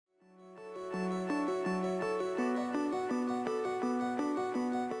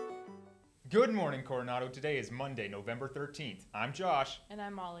Good morning, Coronado. Today is Monday, November 13th. I'm Josh. And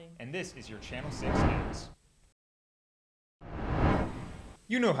I'm Molly. And this is your Channel 6 News.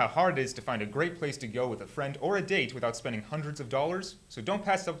 You know how hard it is to find a great place to go with a friend or a date without spending hundreds of dollars? So don't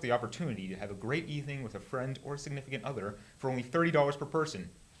pass up the opportunity to have a great evening with a friend or significant other for only $30 per person.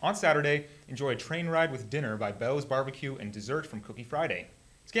 On Saturday, enjoy a train ride with dinner by Bell's Barbecue and dessert from Cookie Friday.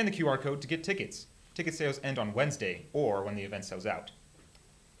 Scan the QR code to get tickets. Ticket sales end on Wednesday or when the event sells out.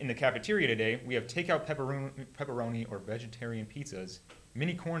 In the cafeteria today, we have takeout pepperoni or vegetarian pizzas,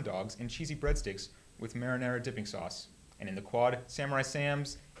 mini corn dogs, and cheesy breadsticks with marinara dipping sauce. And in the quad, Samurai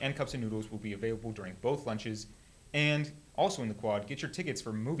Sam's and cups of noodles will be available during both lunches. And also in the quad, get your tickets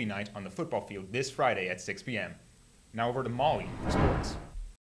for movie night on the football field this Friday at 6 p.m. Now over to Molly for sports.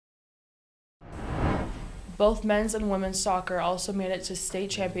 Both men's and women's soccer also made it to state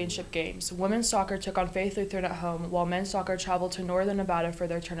championship games. Women's soccer took on Faith Lutheran at home, while men's soccer traveled to Northern Nevada for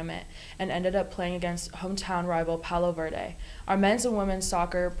their tournament and ended up playing against hometown rival Palo Verde. Our men's and women's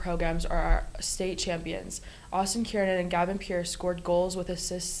soccer programs are our state champions. Austin Kiernan and Gavin Pierce scored goals with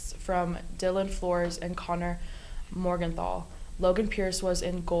assists from Dylan Flores and Connor Morgenthau. Logan Pierce was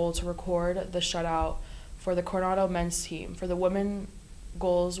in goal to record the shutout for the Coronado men's team. For the women,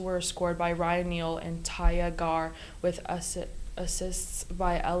 goals were scored by Ryan Neal and Taya Gar, with assists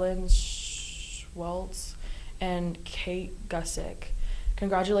by Ellen Schweltz and Kate Gusick.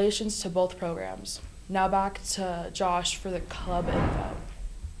 Congratulations to both programs. Now back to Josh for the club info.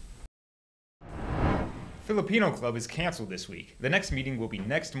 Filipino Club is canceled this week. The next meeting will be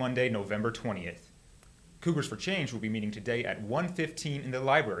next Monday, November 20th. Cougars for Change will be meeting today at 1:15 in the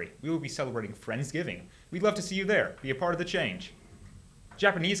library. We will be celebrating Friendsgiving. We'd love to see you there. Be a part of the change.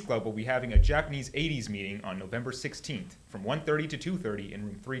 Japanese Club will be having a Japanese 80s meeting on November 16th from 1:30 to 2:30 in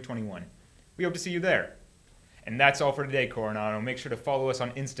room 321. We hope to see you there. And that's all for today, Coronado. Make sure to follow us on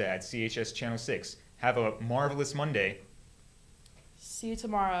Insta at CHS Channel 6. Have a marvelous Monday. See you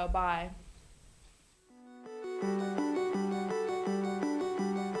tomorrow. Bye.